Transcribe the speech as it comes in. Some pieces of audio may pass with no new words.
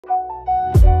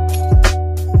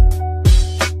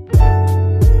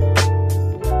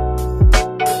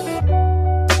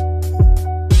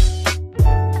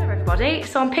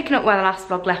So I'm picking up where the last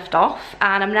vlog left off,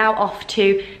 and I'm now off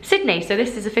to Sydney. So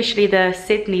this is officially the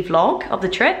Sydney vlog of the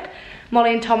trip.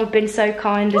 Molly and Tom have been so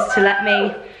kind as to let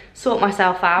me sort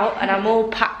myself out, and I'm all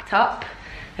packed up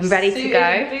and ready to go.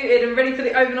 And booted and ready for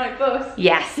the overnight bus.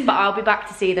 Yes, but I'll be back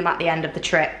to see them at the end of the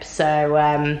trip. So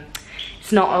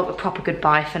it's not a proper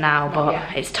goodbye for now,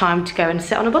 but it's time to go and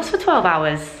sit on a bus for 12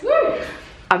 hours. Woo!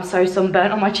 I'm so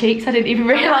sunburnt on my cheeks, I didn't even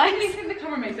realise. You think the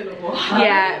camera makes it look more?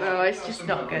 Yeah, no, it's just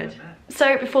not good.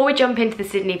 So before we jump into the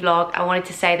Sydney vlog, I wanted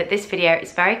to say that this video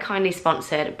is very kindly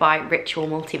sponsored by Ritual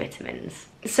multivitamins.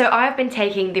 So I have been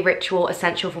taking the Ritual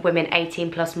Essential for Women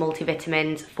 18+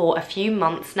 multivitamins for a few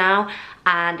months now,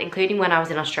 and including when I was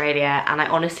in Australia, and I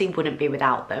honestly wouldn't be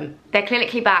without them. They're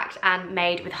clinically backed and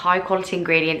made with high quality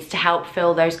ingredients to help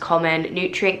fill those common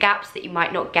nutrient gaps that you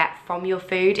might not get from your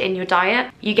food in your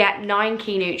diet. You get 9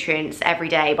 key nutrients every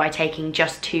day by taking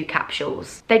just 2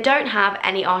 capsules. They don't have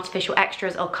any artificial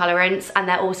extras or colorants, and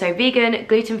they're also vegan,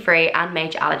 gluten-free and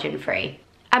major allergen-free.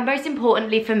 And most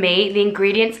importantly for me, the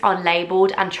ingredients are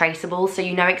labelled and traceable, so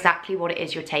you know exactly what it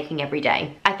is you're taking every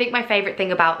day. I think my favourite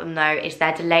thing about them though is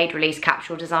their delayed release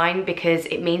capsule design, because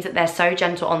it means that they're so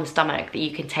gentle on the stomach that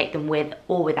you can take them with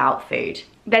or without food.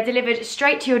 They're delivered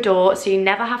straight to your door, so you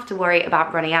never have to worry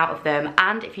about running out of them,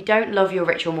 and if you don't love your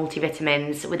Ritual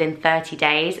multivitamins within 30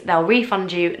 days, they'll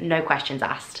refund you, no questions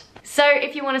asked. So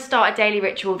if you want to start a daily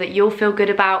ritual that you'll feel good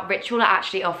about, Ritual are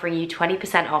actually offering you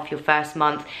 20% off your first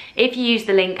month if you use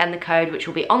the link and the code, which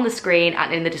will be on the screen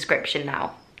and in the description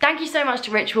now. Thank you so much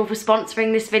to Ritual for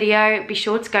sponsoring this video. Be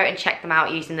sure to go and check them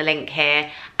out using the link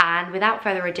here. And without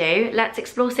further ado, let's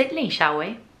explore Sydney, shall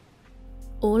we?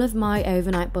 All of my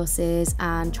overnight buses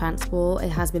and transport, it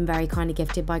has been very kindly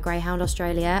gifted by Greyhound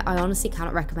Australia. I honestly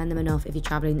cannot recommend them enough if you're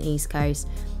travelling the East Coast.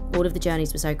 All of the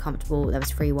journeys were so comfortable, there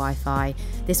was free Wi-Fi.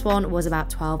 This one was about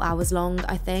 12 hours long,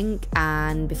 I think,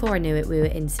 and before I knew it, we were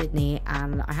in Sydney,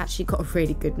 and I actually got a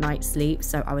really good night's sleep,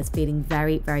 so I was feeling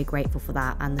very, very grateful for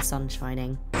that and the sun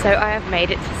shining. So I have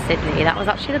made it to Sydney. That was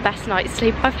actually the best night's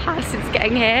sleep I've had since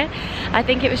getting here. I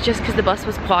think it was just because the bus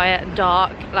was quiet and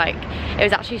dark. Like, it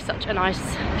was actually such a nice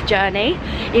journey,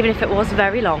 even if it was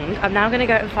very long. I'm now gonna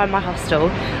go and find my hostel.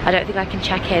 I don't think I can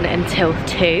check in until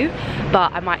 2,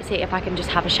 but I might see if I can just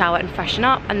have a shower and freshen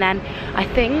up, and then I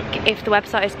think, if the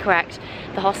website is correct,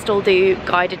 the hostel do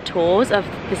guided tours of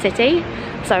the city,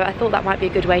 so I thought that might be a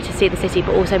good way to see the city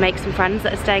but also make some friends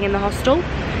that are staying in the hostel.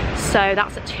 So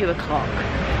that's at 2 o'clock.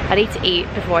 I need to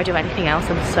eat before I do anything else,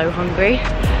 I'm so hungry.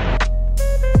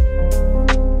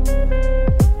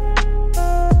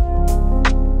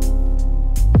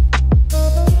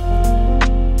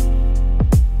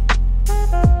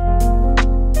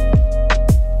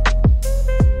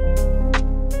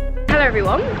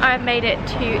 Everyone, I have made it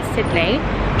to Sydney,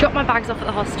 dropped my bags off at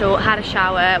the hostel, had a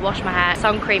shower, washed my hair,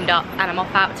 sun creamed up, and I'm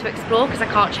off out to explore because I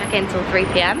can't check in till 3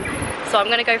 PM. So I'm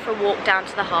going to go for a walk down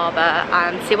to the harbour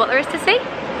and see what there is to see.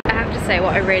 I have to say,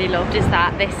 what I really loved is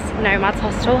that this Nomads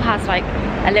hostel has like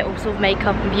a little sort of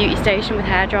makeup and beauty station with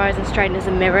hairdryers and straighteners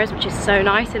and mirrors, which is so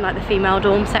nice in like the female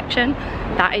dorm section.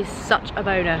 That is such a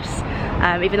bonus.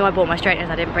 Even though I bought my straighteners,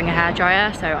 I didn't bring a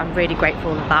hairdryer, so I'm really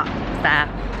grateful that that's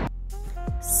there.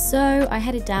 So I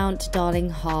headed down to Darling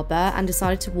Harbour and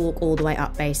decided to walk all the way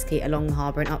up, basically along the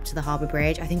harbour and up to the harbour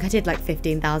bridge. I think I did like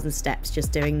 15,000 steps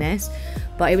just doing this,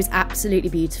 but it was absolutely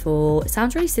beautiful. It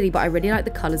sounds really silly, but I really like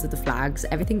the colours of the flags.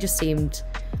 Everything just seemed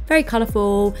very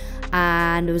colourful,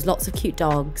 and there was lots of cute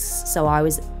dogs, so I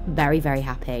was very, very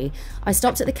happy. I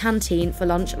stopped at the canteen for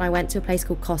lunch and I went to a place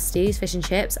called Costy's Fish and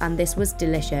Chips, and this was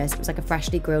delicious. It was like a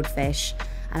freshly grilled fish,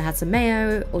 and I had some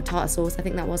mayo or tartar sauce, I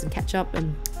think that was, and ketchup,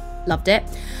 and loved it.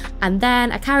 And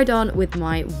then I carried on with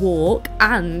my walk,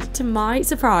 and to my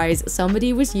surprise,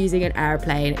 somebody was using an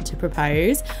airplane to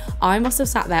propose. I must have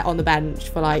sat there on the bench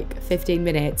for like 15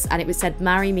 minutes, and it said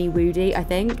 "Marry me, Woody," I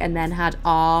think, and then had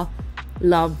 "R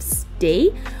loves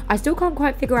D." I still can't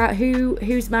quite figure out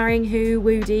who's marrying who,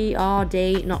 Woody, R,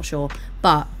 D, not sure,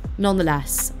 but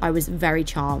nonetheless, I was very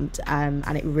charmed, and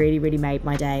it really, really made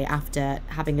my day after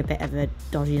having a bit of a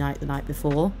dodgy night the night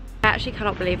before. I actually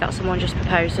cannot believe that someone just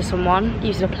proposed to someone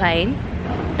using a plane.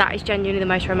 That is genuinely the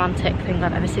most romantic thing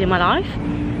I've ever seen in my life.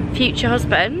 Future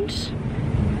husband,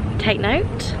 take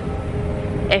note.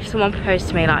 If someone proposed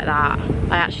to me like that,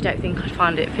 I actually don't think I'd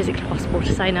find it physically possible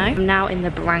to say no. I'm now in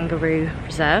the Barangaroo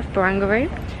Reserve, Barangaroo,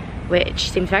 which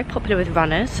seems very popular with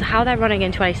runners. How they're running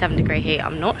in 27-degree heat,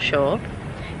 I'm not sure,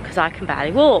 because I can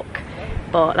barely walk.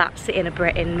 But that's the inner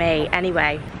Brit in me.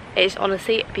 Anyway, it's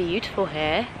honestly beautiful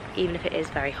here, even if it is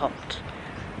very hot.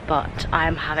 But I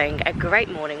am having a great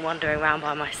morning wandering around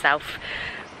by myself.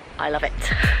 I love it.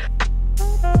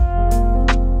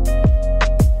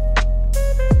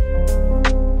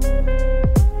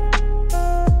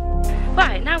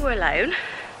 alone,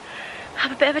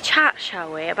 have a bit of a chat,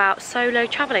 shall we, about solo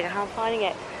travelling and how I'm finding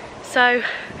it. So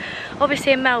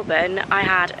obviously in Melbourne I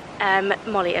had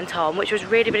Molly and Tom, which was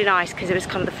really, really nice because it was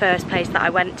kind of the first place that I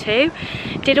went to.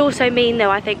 Did also mean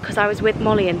though, I think because I was with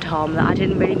Molly and Tom, that I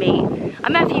didn't really meet, I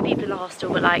met a few people in the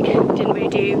hostel, but like didn't really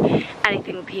do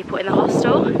anything with people in the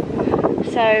hostel.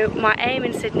 So my aim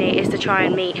in Sydney is to try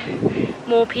and meet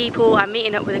more people. I'm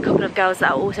meeting up with a couple of girls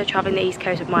that are also travelling the East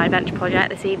Coast with my adventure project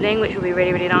this evening, which will be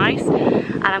really, really nice.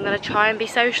 And I'm going to try and be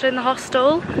social in the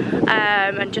hostel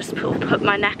and just put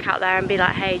my neck out there and be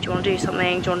like, hey, do you want to do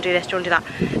something? Do you want to do this? Do you want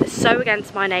to do that? It's so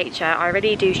against my nature. I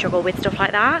really do struggle with stuff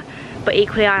like that. But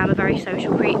equally I am a very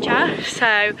social creature,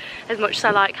 so as much as I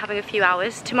like having a few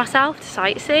hours to myself to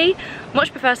sightsee,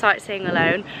 much prefer sightseeing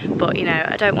alone, but you know,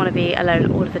 I don't want to be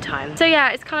alone all of the time. So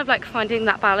yeah, it's kind of like finding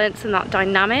that balance and that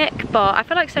dynamic, but I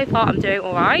feel like so far I'm doing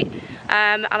alright,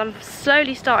 and I'm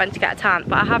slowly starting to get a tan,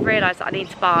 but I have realised that I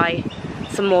need to buy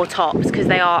some more tops because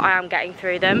I am getting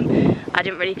through them. I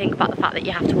didn't really think about the fact that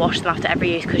you have to wash them after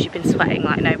every use because you've been sweating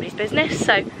like nobody's business.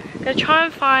 So I'm going to try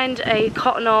and find a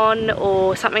cotton on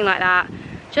or something like that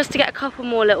just to get a couple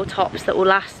more little tops that will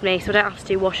last me so I don't have to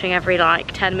do washing every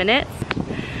like 10 minutes.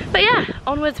 But yeah,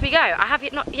 onwards we go. I have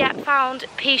not yet found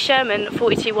P. Sherman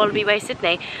 42 Wallaby Way,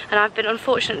 Sydney, and I've been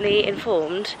unfortunately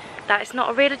informed that it's not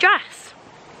a real address.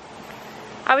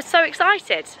 I was so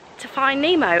excited to find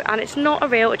Nemo and it's not a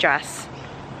real address.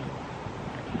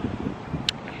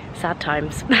 Sad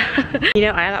times. You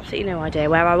know, I had absolutely no idea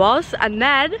where I was, and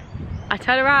then I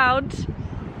turned around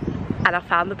and I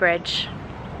found the bridge.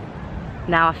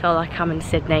 Now I feel like I'm in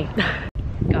Sydney.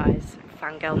 Guys,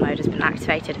 fangirl mode has been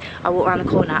activated. I walked around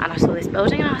the corner and I saw this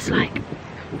building and I was like,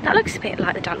 that looks a bit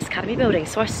like the Dance Academy building.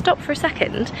 So I stopped for a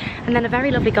second, and then a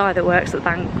very lovely guy that works at the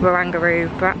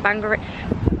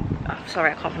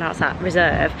sorry, I can't pronounce that,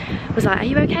 reserve, was like, are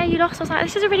you okay, you lost? I was like,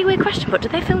 this is a really weird question, but do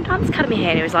they film Dance Academy here?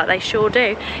 And he was like, they sure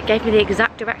do. Gave me the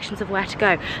exact directions of where to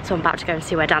go. So I'm about to go and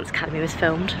see where Dance Academy was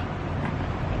filmed.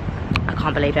 I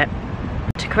can't believe it.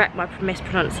 To correct my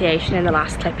mispronunciation in the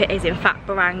last clip, it is in fact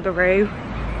Barangaroo.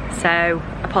 So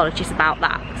apologies about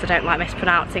that, because I don't like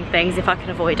mispronouncing things if I can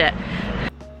avoid it.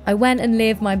 I went and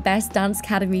lived my best Dance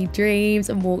Academy dreams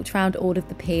and walked around all of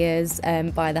the piers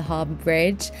by the Harbour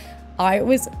Bridge. I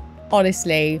was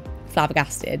honestly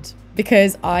flabbergasted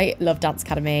because I love Dance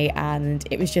Academy and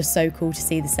it was just so cool to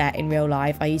see the set in real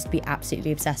life. I used to be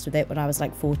absolutely obsessed with it when I was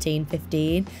like 14,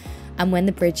 15, and when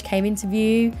the bridge came into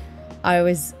view, I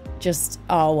was just,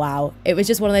 oh wow. It was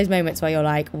just one of those moments where you're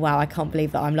like, wow, I can't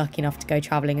believe that I'm lucky enough to go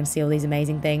travelling and see all these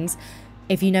amazing things.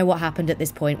 If you know what happened at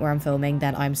this point where I'm filming,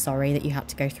 then I'm sorry that you had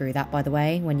to go through that, by the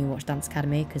way, when you watched Dance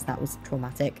Academy, because that was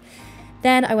traumatic.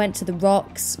 Then I went to the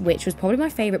Rocks, which was probably my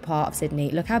favourite part of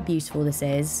Sydney. Look how beautiful this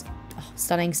is. Oh,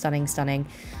 stunning, stunning, stunning.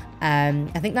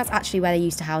 I think that's actually where they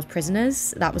used to house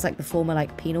prisoners. That was like the former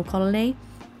like penal colony.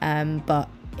 But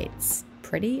it's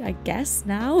pretty, I guess,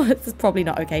 now. It's probably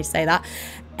not okay to say that.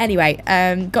 Anyway,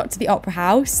 got to the Opera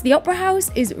House. The Opera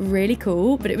House is really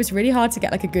cool, but it was really hard to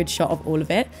get like a good shot of all of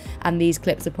it. And these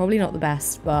clips are probably not the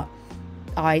best, but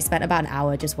I spent about an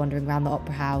hour just wandering around the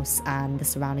Opera House and the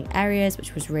surrounding areas,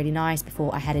 which was really nice,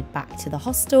 before I headed back to the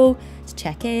hostel to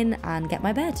check in and get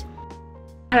my bed.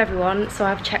 Hello everyone, so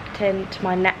I've checked in to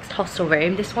my next hostel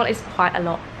room. This one is quite a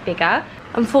lot bigger.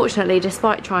 Unfortunately,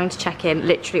 despite trying to check in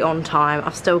literally on time,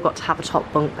 I've still got to have a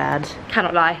top bunk bed.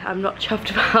 Cannot lie, I'm not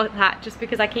chuffed about that, just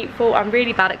because I'm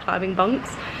really bad at climbing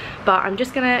bunks. But I'm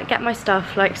just gonna get my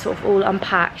stuff like sort of all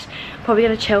unpacked. Probably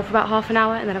gonna chill for about half an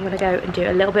hour, and then I'm gonna go and do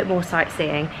a little bit more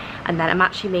sightseeing. And then I'm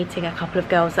actually meeting a couple of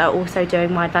girls that are also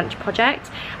doing my adventure project,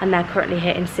 and they're currently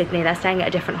here in Sydney. They're staying at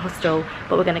a different hostel,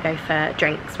 but we're gonna go for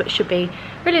drinks, which should be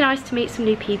really nice to meet some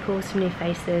new people, some new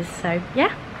faces, so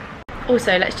yeah.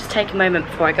 Also, let's just take a moment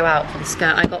before I go out for the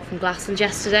skirt I got from Glassons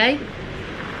yesterday.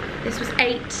 This was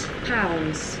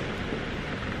 £8.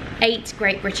 8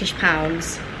 Great British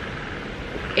pounds.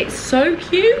 It's so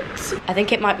cute. I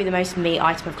think it might be the most me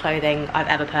item of clothing I've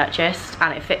ever purchased,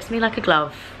 and it fits me like a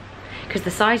glove because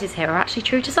the sizes here are actually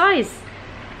true to size.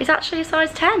 It's actually a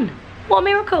size 10. What a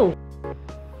miracle.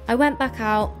 I went back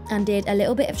out and did a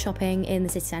little bit of shopping in the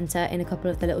city centre, in a couple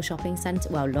of the little shopping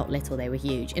centres. Well, not little, they were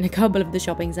huge. In a couple of the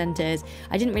shopping centres.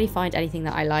 I didn't really find anything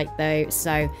that I liked though,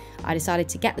 so I decided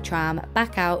to get the tram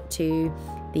back out to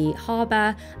the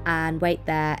harbour and wait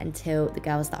there until the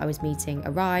girls that I was meeting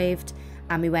arrived.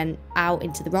 And we went out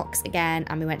into the Rocks again,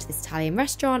 and we went to this Italian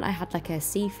restaurant. I had like a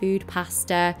seafood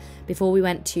pasta before we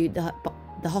went to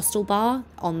the hostel bar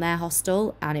on their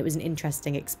hostel, and it was an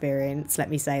interesting experience, let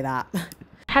me say that.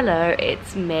 Hello,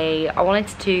 it's me. I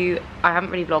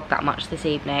haven't really vlogged that much this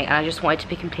evening, and I just wanted to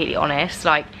be completely honest.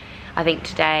 Like, I think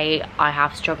today I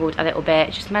have struggled a little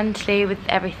bit just mentally with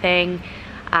everything,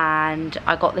 and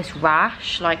I got this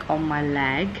rash like on my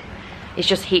leg. It's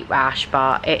just heat rash,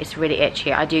 but it's really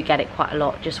itchy. I do get it quite a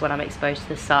lot just when I'm exposed to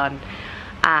the sun,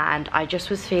 and I just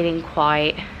was feeling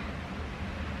quite,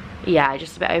 yeah,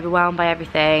 just a bit overwhelmed by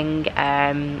everything.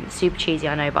 Super cheesy,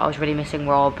 I know, but I was really missing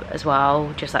Rob as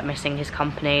well, just like missing his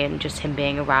company and just him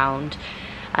being around,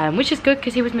 which is good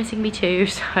because he was missing me too.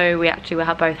 So we actually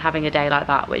were both having a day like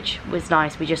that, which was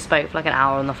nice. We just spoke for like an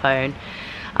hour on the phone,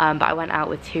 but I went out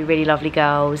with two really lovely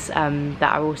girls that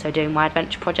are also doing my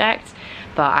adventure project,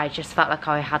 but I just felt like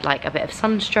I had like a bit of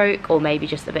sunstroke or maybe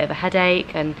just a bit of a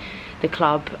headache. And the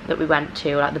club that we went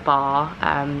to, like the bar,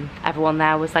 everyone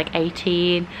there was like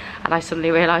 18, and I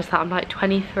suddenly realised that I'm like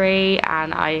 23,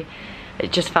 and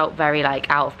it just felt very like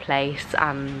out of place.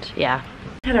 And yeah.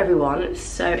 Hello everyone,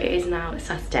 so it is now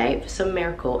Saturday. For some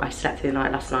miracle I slept through the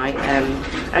night last night,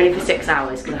 only for 6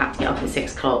 hours because I had to get up at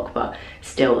 6 o'clock, but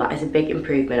still that is a big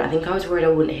improvement. I think I was worried I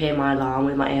wouldn't hear my alarm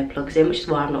with my earplugs in, which is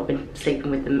why I've not been sleeping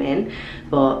with them in,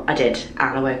 but I did,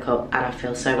 and I woke up and I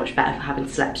feel so much better for having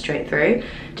slept straight through.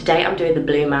 Today I'm doing the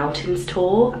Blue Mountains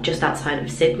tour just outside of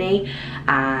Sydney,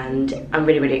 and I'm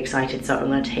really excited, so I'm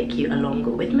going to take you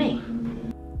along with me.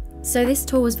 So this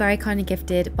tour was very kindly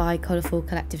gifted by Colourful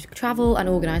Collective Travel and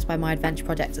organised by my adventure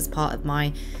project as part of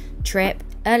my trip.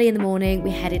 Early in the morning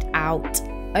we headed out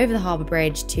over the harbour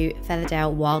bridge to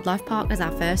Featherdale Wildlife Park as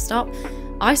our first stop.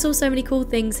 I saw so many cool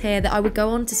things here that I would go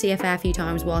on to see a fair few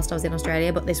times whilst I was in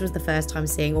Australia, but this was the first time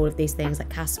seeing all of these things like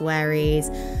cassowaries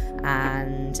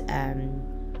and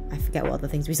I forget what other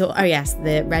things we saw. Oh yes,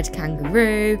 the red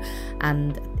kangaroo,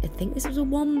 and I think this was a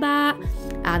wombat,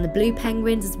 and the blue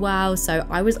penguins as well. So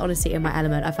I was honestly in my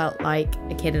element. I felt like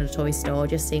a kid in a toy store,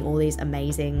 just seeing all these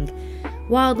amazing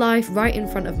wildlife right in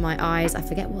front of my eyes. I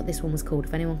forget what this one was called.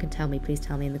 If anyone can tell me, please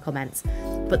tell me in the comments.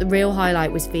 But the real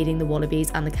highlight was feeding the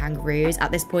wallabies and the kangaroos.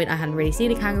 At this point I hadn't really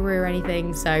seen a kangaroo or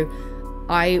anything, so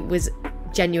I was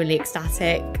genuinely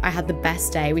ecstatic. I had the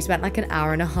best day. We spent like an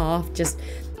hour and a half just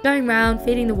going around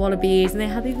feeding the wallabies, and they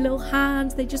had these little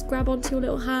hands. They just grab onto your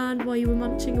little hand while they were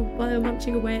munching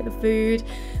away at the food,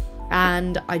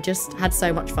 and I just had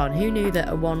so much fun. Who knew that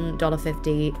a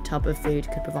 $1.50 tub of food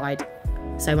could provide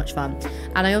so much fun?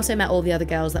 And I also met all the other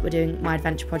girls that were doing my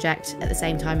adventure project at the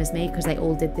same time as me, because they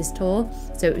all did this tour,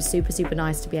 so it was super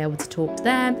nice to be able to talk to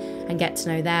them and get to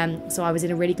know them. So I was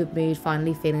in a really good mood,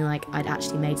 finally feeling like I'd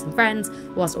actually made some friends,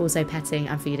 whilst also petting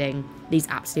and feeding these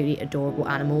absolutely adorable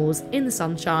animals in the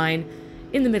sunshine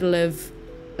in the middle of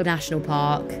a national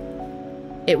park.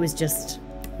 It was just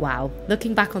wow.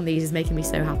 Looking back on these is making me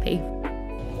so happy.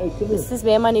 This is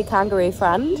me and my new kangaroo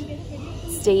friend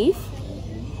Steve.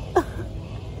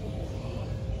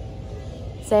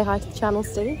 Say hi to the channel,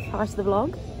 Steve. Hi to the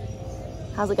vlog.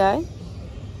 How's it going?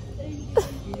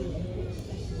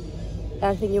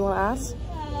 Anything you want to ask?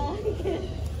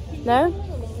 No?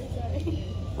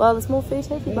 Well, there's more food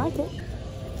here if you'd like it.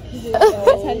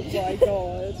 Oh my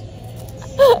god.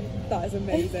 That is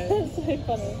amazing. That's so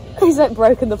funny. He's like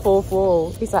broken the fourth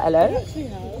wall. He's like, hello? They actually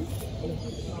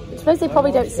have. I suppose they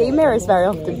probably don't see mirrors very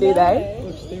often, do they?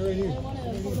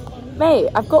 Mate,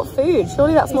 I've got food.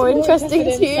 Surely that's more interesting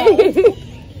to you.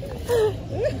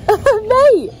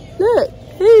 Mate, look,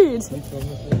 food.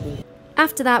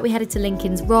 After that we headed to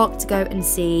Lincoln's Rock to go and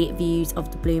see views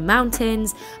of the Blue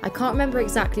Mountains. I can't remember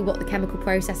exactly what the chemical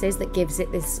process is that gives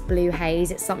it this blue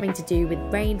haze. It's something to do with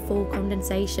rainfall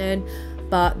condensation,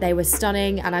 but they were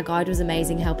stunning, and our guide was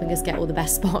amazing, helping us get all the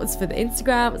best spots for the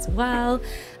Instagram as well.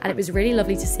 And it was really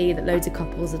lovely to see that loads of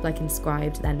couples had like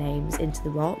inscribed their names into the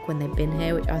rock when they'd been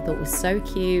here, which I thought was so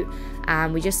cute.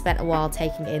 And we just spent a while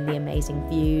taking in the amazing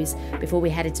views before we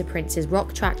headed to Prince's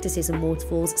Rock Track to see some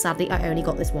waterfalls. Sadly I only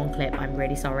got this one clip, I'm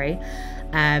really sorry.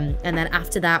 And then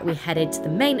after that we headed to the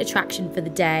main attraction for the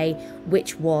day,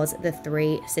 which was the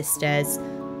Three Sisters.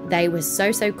 They were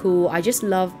so cool. I just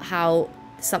love how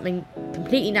something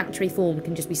completely naturally formed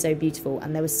can just be so beautiful,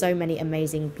 and there were so many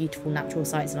amazing beautiful natural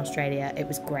sights in Australia. It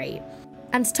was great.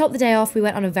 And to top the day off, we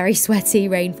went on a very sweaty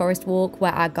rainforest walk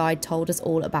where our guide told us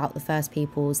all about the first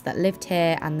peoples that lived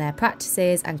here and their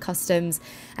practices and customs,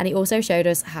 and he also showed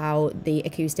us how the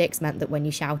acoustics meant that when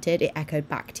you shouted it echoed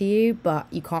back to you, but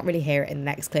you can't really hear it in the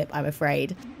next clip, I'm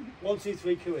afraid. 1, 2,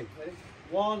 3, cooing. Ready?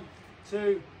 1,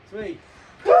 2, 3.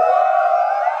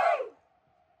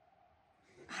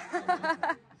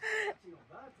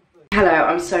 Hello,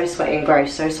 I'm so sweaty and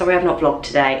gross, so sorry I've not vlogged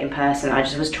today in person. I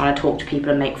just was trying to talk to people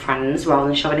and make friends rather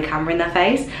than shoving a camera in their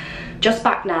face. just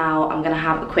back now. I'm gonna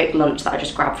have a quick lunch that I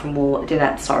just grabbed from dinner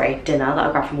that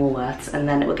I grabbed from Woolworths, and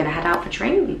then we're gonna head out for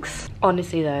drinks.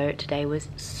 Honestly though, today was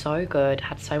so good,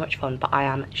 had so much fun, but I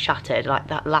am shattered. Like,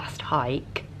 that last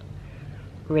hike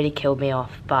really killed me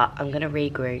off, but I'm gonna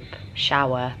regroup,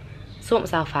 shower, sort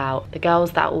myself out. The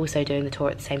girls that are also doing the tour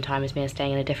at the same time as me are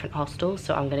staying in a different hostel,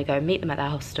 so I'm gonna go meet them at their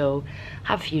hostel,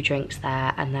 have a few drinks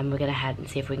there, and then we're gonna head and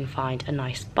see if we can find a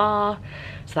nice bar.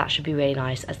 So that should be really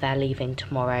nice as they're leaving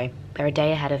tomorrow. They're a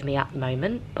day ahead of me at the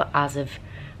moment, but as of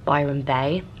Byron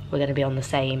Bay, we're gonna be on the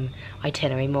same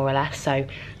itinerary more or less, so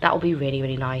that will be really,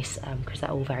 really nice because they're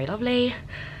all very lovely.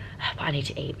 But I need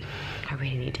to eat. I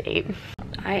really need to eat.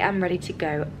 I am ready to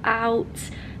go out.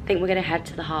 I think we're gonna head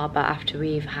to the harbour after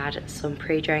we've had some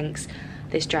pre-drinks.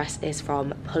 This dress is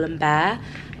from Pull & Bear,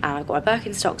 and I've got my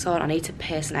Birkenstocks on. I need to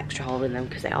pierce an extra hole in them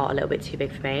because they are a little bit too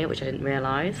big for me, which I didn't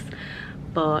realise.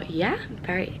 But yeah, I'm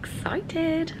very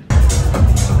excited.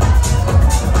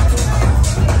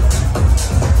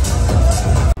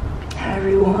 Hey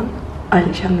everyone, I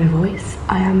literally have no voice.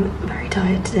 I am very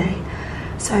tired today.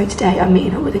 So today I'm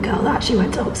meeting up with a girl that actually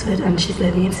went to Oxford and she's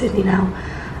living in Sydney now.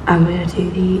 And we're gonna do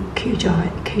the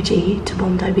Coogee to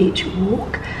Bondi Beach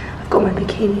walk. I've got my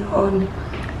bikini on.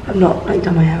 I've not like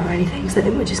done my hair or anything, so I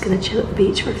think we're just gonna chill at the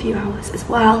beach for a few hours as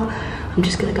well. I'm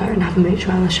just gonna go and have a mooch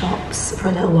around the shops for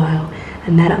a little while,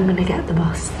 and then I'm gonna get the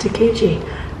bus to Coogee.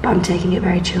 But I'm taking it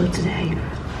very chill today.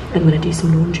 I'm gonna do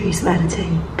some laundry, some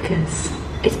editing, because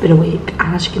it's been a week,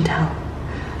 and as you can tell,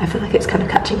 I feel like it's kind of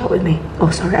catching up with me.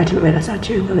 Oh, sorry, I didn't realise I had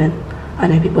chewing gum in. I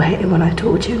know people hate it when I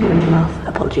talk chewing gum in my mouth.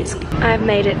 Apologies. I've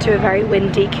made it to a very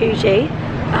windy Coogee.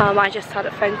 I just had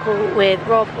a phone call with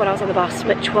Rob when I was on the bus,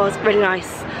 which was really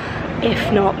nice,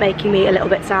 if not making me a little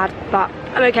bit sad. But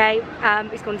I'm okay.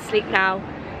 He's gone to sleep now,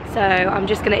 so I'm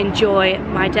just going to enjoy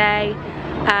my day.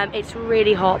 It's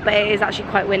really hot, but it is actually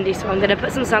quite windy, so I'm going to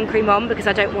put some sun cream on because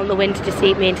I don't want the wind to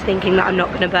deceive me into thinking that I'm not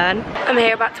going to burn. I'm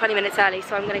here about 20 minutes early,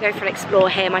 so I'm going to go for an explore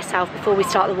here myself before we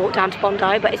start the walk down to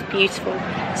Bondi, but it's beautiful.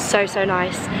 So, so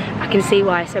nice. I can see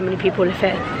why so many people live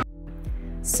here.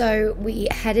 So we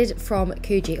headed from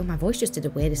Coogee. Oh, my voice just did the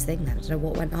weirdest thing then. I don't know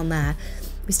what went on there.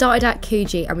 We started at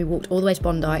Coogee and we walked all the way to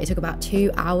Bondi. It took about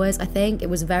 2 hours, I think. It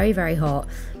was very, very hot,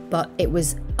 but it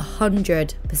was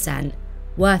 100%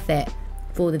 worth it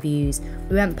for the views.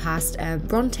 We went past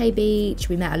Bronte Beach.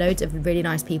 We met loads of really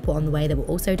nice people on the way that were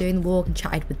also doing the walk and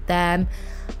chatted with them.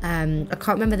 I can't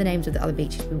remember the names of the other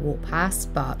beaches we walked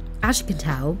past, but as you can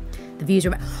tell, the views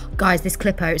were... Guys, this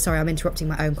Clippo, sorry, I'm interrupting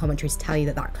my own commentary to tell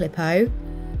you that Clippo,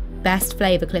 best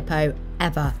flavour Clippo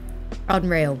ever.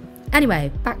 Unreal.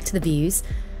 Anyway, back to the views.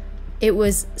 It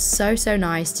was so, so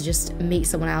nice to just meet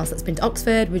someone else that's been to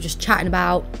Oxford. We're just chatting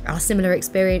about our similar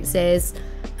experiences.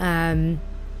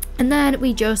 And then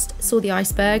we just saw the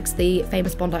icebergs, the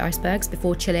famous Bondi icebergs,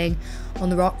 before chilling on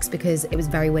the rocks because it was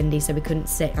very windy, so we couldn't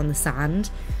sit on the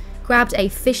sand. Grabbed a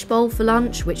fish bowl for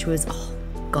lunch, which was, oh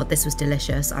God, this was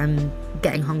delicious. I'm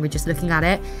getting hungry just looking at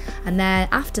it. And then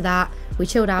after that, we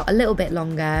chilled out a little bit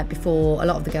longer before a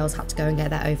lot of the girls had to go and get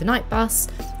their overnight bus.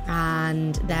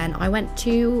 And then I went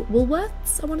to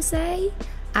Woolworths, I want to say,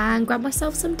 and grabbed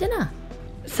myself some dinner.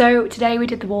 So today we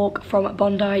did the walk from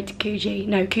Bondi to Coogee,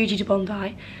 no, Coogee to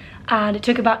Bondi, and it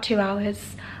took about 2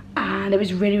 hours, and it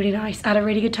was really, really nice. I had a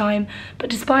really good time, but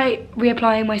despite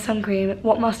reapplying my sun cream,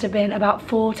 what must have been about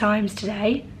 4 times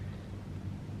today,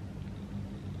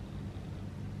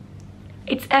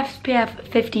 it's SPF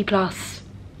 50 plus,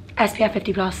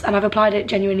 and I've applied it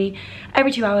genuinely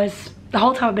every 2 hours, the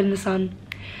whole time I've been in the sun,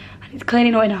 and it's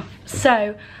clearly not enough.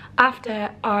 So after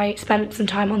I spent some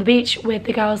time on the beach with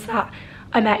the girls that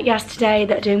I met yesterday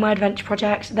that are doing my adventure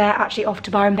project, they're actually off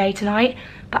to Byron Bay tonight,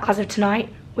 but as of tonight,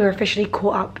 we're officially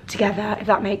caught up together, if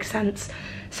that makes sense.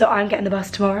 So I'm getting the bus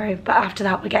tomorrow, but after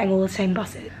that, we're getting all the same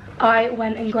buses. I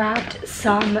went and grabbed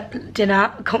some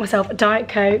dinner, got myself a Diet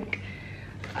Coke,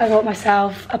 I got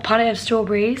myself a pan of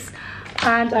strawberries,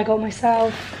 and I got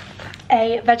myself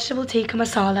a vegetable tikka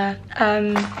masala.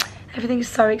 Everything's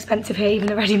so expensive here, even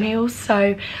the ready meals, so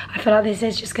I feel like this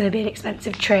is just going to be an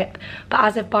expensive trip. But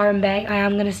as of Byron Bay, I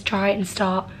am going to try and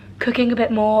start cooking a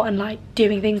bit more and like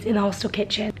doing things in the hostel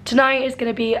kitchen. Tonight is going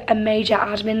to be a major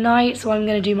admin night, so I'm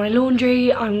going to do my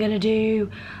laundry, I'm going to do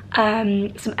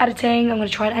some editing, I'm going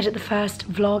to try and edit the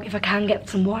first vlog if I can get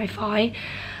some Wi-Fi.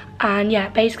 And yeah,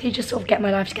 basically just sort of get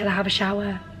my life together, have a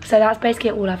shower. So that's basically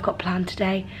all I've got planned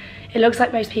today. It looks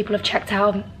like most people have checked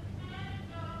out.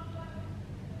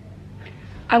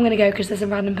 I'm gonna go because there's a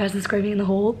random person screaming in the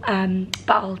hall, but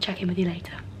I'll check in with you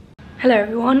later. Hello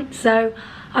everyone, so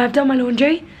I've done my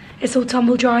laundry. It's all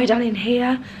tumble dry down in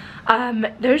here.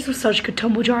 Those were such good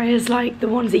tumble dryers. Like the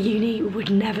ones at uni would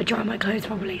never dry my clothes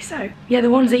properly. So yeah, the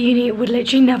ones at uni would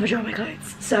literally never dry my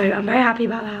clothes. So I'm very happy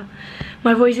about that.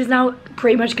 My voice is now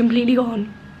pretty much completely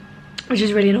gone, which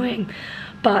is really annoying.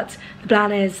 But the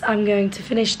plan is I'm going to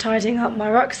finish tidying up my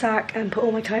rucksack and put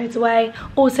all my clothes away.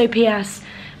 Also, PS,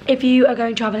 if you are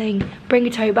going travelling, bring a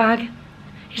tote bag.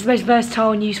 It's the most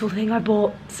versatile and useful thing I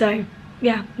bought. So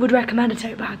yeah, would recommend a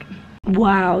tote bag.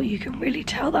 Wow, you can really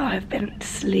tell that I've been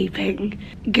sleeping.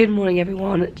 Good morning,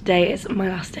 everyone. Today is my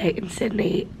last day in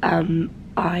Sydney.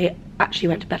 I actually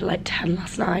went to bed at like 10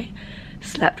 last night,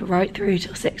 slept right through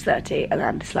till 6:30, and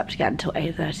then slept again till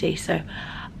 8:30. So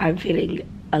I'm feeling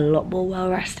a lot more well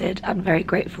rested and very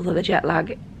grateful that the jet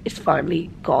lag is finally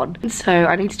gone. So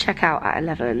I need to check out at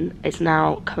 11. It's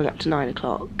now coming up to 9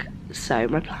 o'clock. So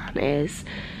my plan is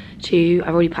I've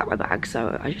already packed my bag,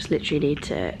 so I just literally need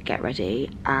to get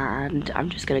ready, and I'm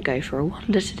just gonna go for a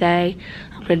wander today.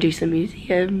 I'm gonna do some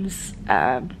museums,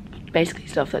 basically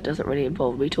stuff that doesn't really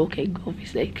involve me talking,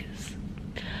 obviously, because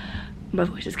my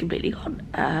voice is completely gone.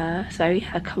 So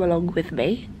yeah, come along with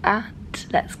me and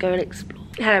let's go and explore.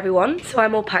 Hello everyone, so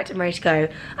I'm all packed and ready to go.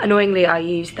 Annoyingly, I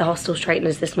used the hostel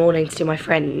straighteners this morning to do my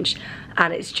fringe,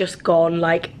 and it's just gone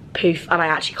like poof, and I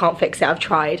actually can't fix it. I've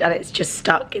tried and it's just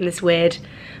stuck in this weird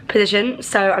position,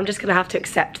 so I'm just gonna have to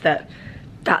accept that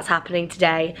that's happening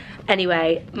today.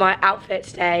 Anyway, my outfit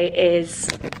today is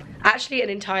actually an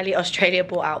entirely Australia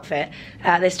bought outfit.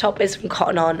 This top is from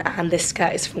Cotton On and this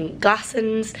skirt is from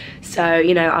Glassons, so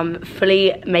you know, I'm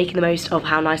fully making the most of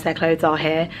how nice their clothes are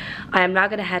here. I am now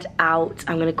gonna head out.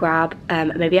 I'm gonna grab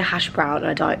maybe a hash brown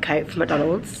and a Diet Coke from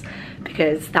McDonald's,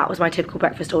 because that was my typical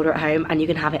breakfast order at home, and you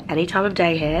can have it any time of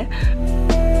day here.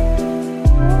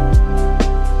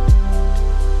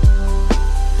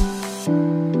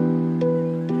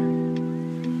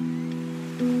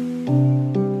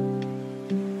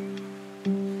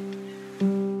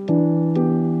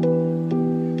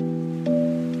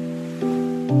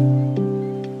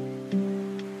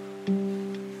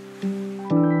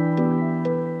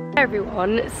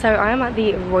 Everyone, so I am at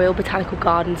the Royal Botanical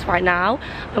Gardens right now.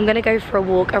 I'm gonna go for a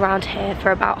walk around here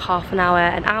for about half an hour,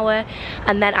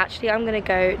 and then actually I'm gonna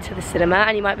go to the cinema.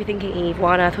 And you might be thinking, Eve,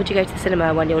 why on earth would you go to the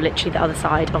cinema when you're literally the other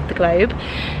side of the globe?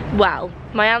 Well,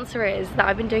 my answer is that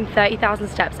I've been doing 30,000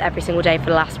 steps every single day for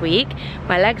the last week.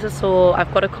 My legs are sore,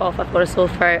 I've got a cough, I've got a sore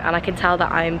throat, and I can tell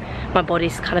that my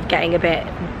body's kind of getting a bit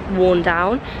worn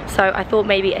down. So I thought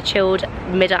maybe a chilled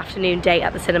mid-afternoon date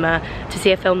at the cinema to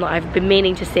see a film that I've been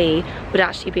meaning to see would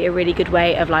actually be a really good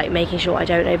way of like making sure I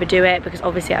don't overdo it, because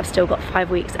obviously I've still got 5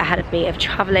 weeks ahead of me of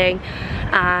traveling,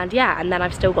 and yeah, and then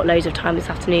I've still got loads of time this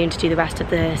afternoon to do the rest of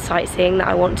the sightseeing that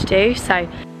I want to do. So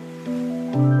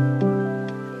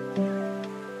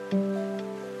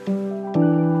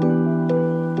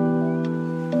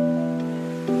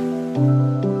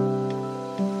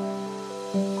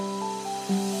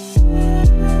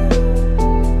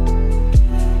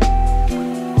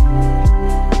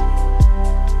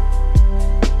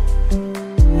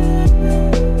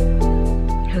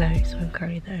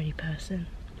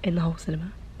in the whole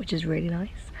cinema, which is really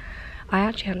nice. I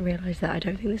actually hadn't realised that I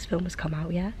don't think this film has come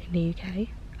out yet in the UK.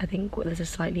 I think there's a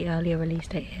slightly earlier release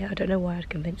date here. I don't know why I'd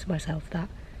convinced myself that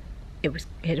it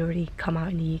had already come out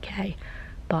in the UK,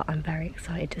 but I'm very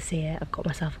excited to see it. I've got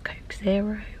myself a Coke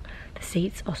Zero. The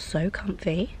seats are so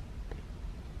comfy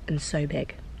and so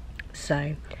big,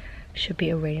 so should be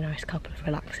a really nice couple of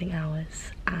relaxing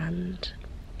hours, and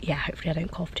yeah, hopefully I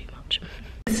don't cough too much.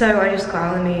 So I just got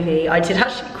out of the movie. I did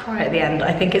actually cry at the end.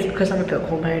 I think it's because I'm a bit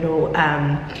hormonal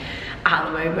at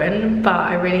the moment, but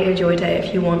I really enjoyed it.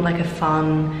 If you want like a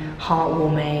fun,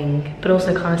 heartwarming, but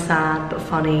also kind of sad but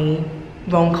funny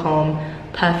rom-com,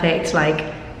 perfect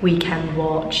like weekend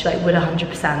watch, like would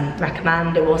 100%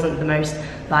 recommend. It wasn't the most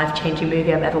life-changing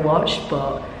movie I've ever watched,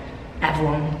 but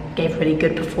everyone gave really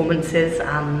good performances,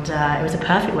 and it was a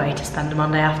perfect way to spend a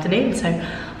Monday afternoon. So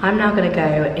I'm now going to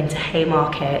go into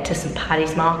Haymarket to St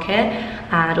Paddy's Market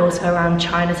and also around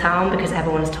Chinatown, because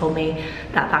everyone's told me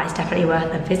that that is definitely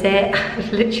worth a visit.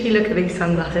 Literally look at these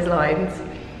sunglasses lines.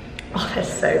 Oh, they're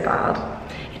so bad.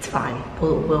 It's fine,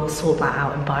 we'll sort that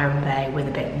out in Byron Bay with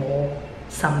a bit more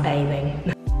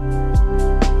sunbathing.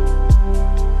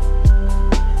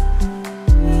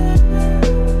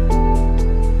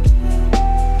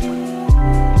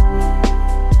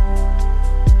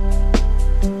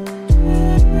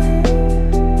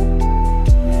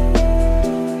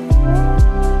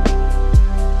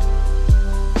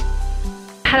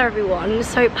 Hello everyone,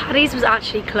 so Paddy's was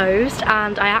actually closed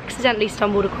and I accidentally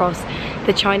stumbled across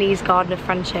the Chinese Garden of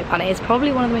Friendship, and it is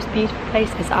probably one of the most beautiful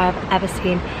places I have ever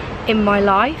seen in my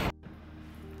life.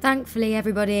 Thankfully,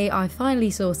 everybody, I finally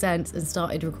saw sense and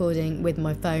started recording with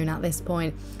my phone at this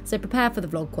point, so prepare for the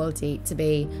vlog quality to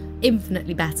be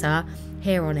infinitely better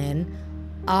here on in.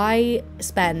 I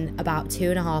spent about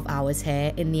 2.5 hours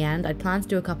here in the end. I'd planned to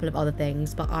do a couple of other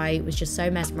things, but I was just so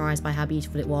mesmerised by how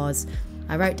beautiful it was.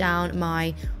 I wrote down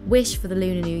my wish for the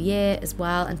Lunar New Year as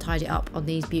well and tied it up on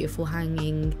these beautiful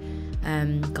hanging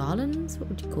garlands, what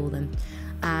would you call them?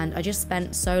 And I just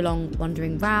spent so long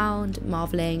wandering around,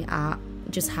 marvelling at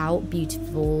just how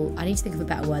beautiful, I need to think of a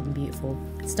better word than beautiful,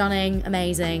 stunning,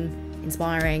 amazing,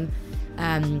 inspiring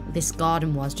this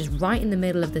garden was, just right in the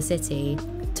middle of the city,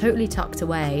 totally tucked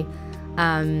away.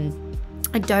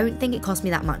 I don't think it cost me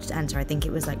that much to enter. I think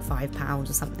it was like £5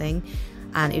 or something,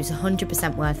 and it was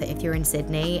 100% worth it if you're in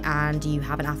Sydney and you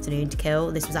have an afternoon to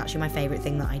kill. This was actually my favourite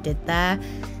thing that I did there.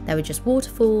 There were just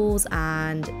waterfalls,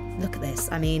 and look at this,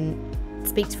 I mean, it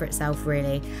speaks for itself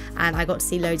really. And I got to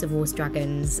see loads of horse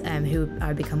dragons who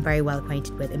I've become very well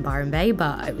acquainted with in Byron Bay,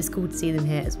 but it was cool to see them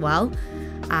here as well.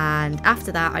 And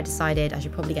after that I decided I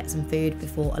should probably get some food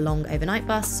before a long overnight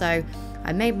bus, so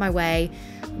I made my way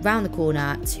round the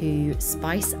corner to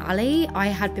Spice Alley. I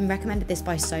had been recommended this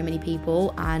by so many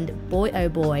people, and boy oh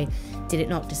boy did it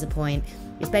not disappoint.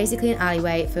 It's basically an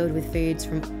alleyway filled with foods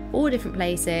from all different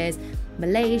places: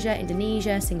 Malaysia,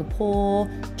 Indonesia, Singapore,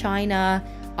 China.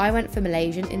 I went for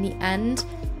Malaysian in the end.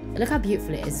 Look how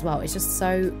beautiful it is as well. It was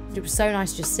so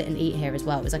nice to just sit and eat here as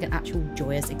well. It was like an actual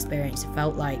joyous experience. It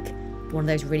felt like one of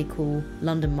those really cool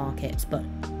London markets, but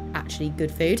actually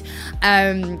good food.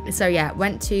 So yeah,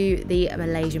 went to the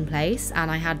Malaysian place and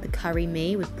I had the curry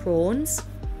mee with prawns.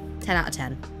 10 out of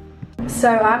 10. So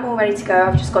I'm all ready to go.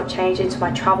 I've just got changed into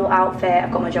my travel outfit.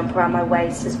 I've got my jumper around my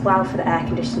waist as well for the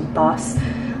air-conditioned bus.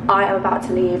 I am about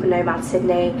to leave Nomad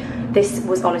Sydney. This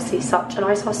was honestly such a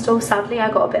nice hostel. Sadly, I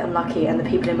got a bit unlucky and the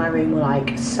people in my room were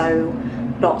like so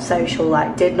not social,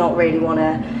 like did not really want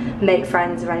to make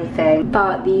friends or anything.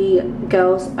 But the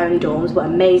girls only dorms were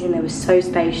amazing. They were so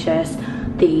spacious.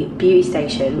 The beauty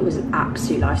station was an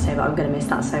absolute lifesaver. I'm going to miss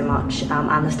that so much,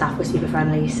 and the staff were super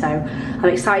friendly, so I'm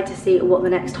excited to see what the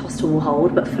next hostel will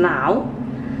hold. But for now,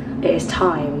 it is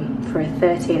time for a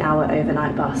 13-hour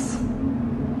overnight bus.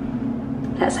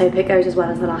 Let's hope it goes as well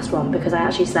as the last one, because I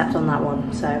actually slept on that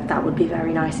one, so that would be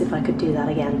very nice if I could do that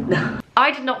again.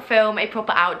 I did not film a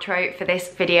proper outro for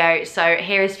this video, so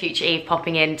here is Future Eve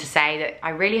popping in to say that I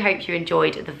really hope you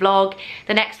enjoyed the vlog.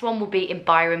 The next one will be in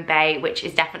Byron Bay, which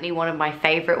is definitely one of my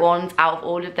favourite ones out of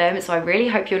all of them, so I really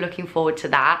hope you're looking forward to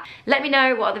that. Let me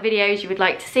know what other videos you would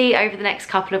like to see over the next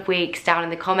couple of weeks down in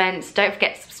the comments. Don't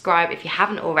forget to subscribe if you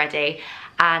haven't already.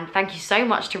 And thank you so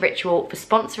much to Ritual for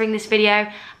sponsoring this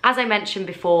video. As I mentioned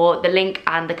before, the link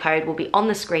and the code will be on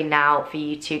the screen now for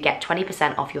you to get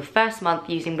 20% off your first month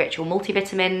using Ritual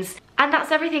multivitamins. And that's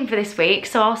everything for this week,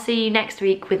 so I'll see you next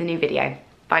week with a new video.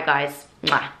 Bye guys.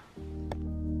 Mwah.